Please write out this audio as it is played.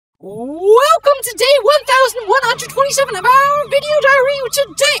Welcome to day 1127 of our video diary.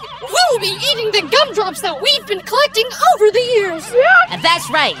 Today, we'll be eating the gumdrops that we've been collecting over the years. Yeah. That's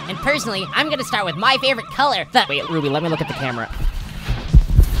right, and personally, I'm gonna start with my favorite color. Wait, Ruby, let me look at the camera.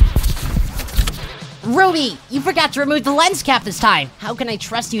 Ruby, you forgot to remove the lens cap this time. How can I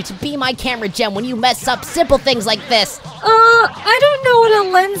trust you to be my camera gem when you mess up simple things like this? I don't know what a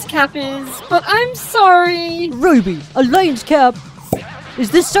lens cap is, but I'm sorry. Ruby, a lens cap is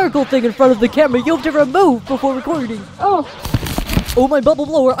this circle thing in front of the camera you have to remove before recording. Oh, my bubble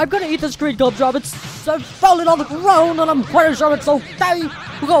blower, I'm gonna eat this green gumdrop. It's falling on the ground and I'm pretty sure it's okay.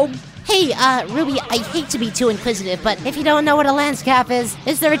 Go. Hey, Ruby, I hate to be too inquisitive, but if you don't know what a lens cap is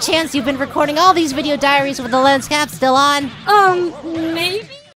there a chance you've been recording all these video diaries with the lens cap still on? Maybe?